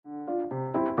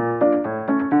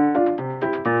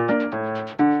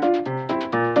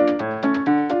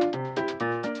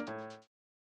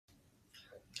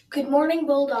morning,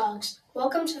 Bulldogs.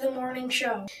 Welcome to the morning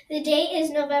show. The date is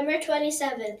November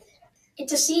 27th.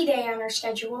 It's a C day on our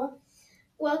schedule.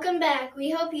 Welcome back. We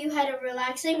hope you had a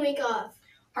relaxing week off.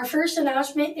 Our first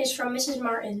announcement is from Mrs.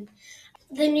 Martin.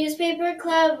 The newspaper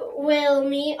club will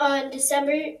meet on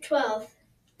December 12th.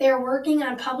 They are working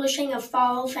on publishing a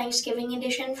fall Thanksgiving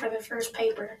edition for the first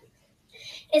paper.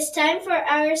 It's time for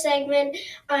our segment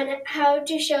on how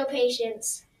to show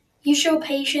patience. You show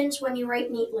patience when you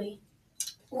write neatly.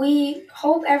 We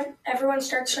hope everyone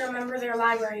starts to remember their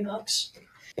library books.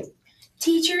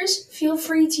 Teachers, feel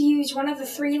free to use one of the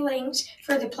 3 links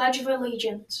for the Pledge of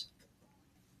Allegiance.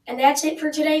 And that's it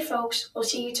for today, folks. We'll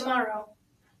see you tomorrow.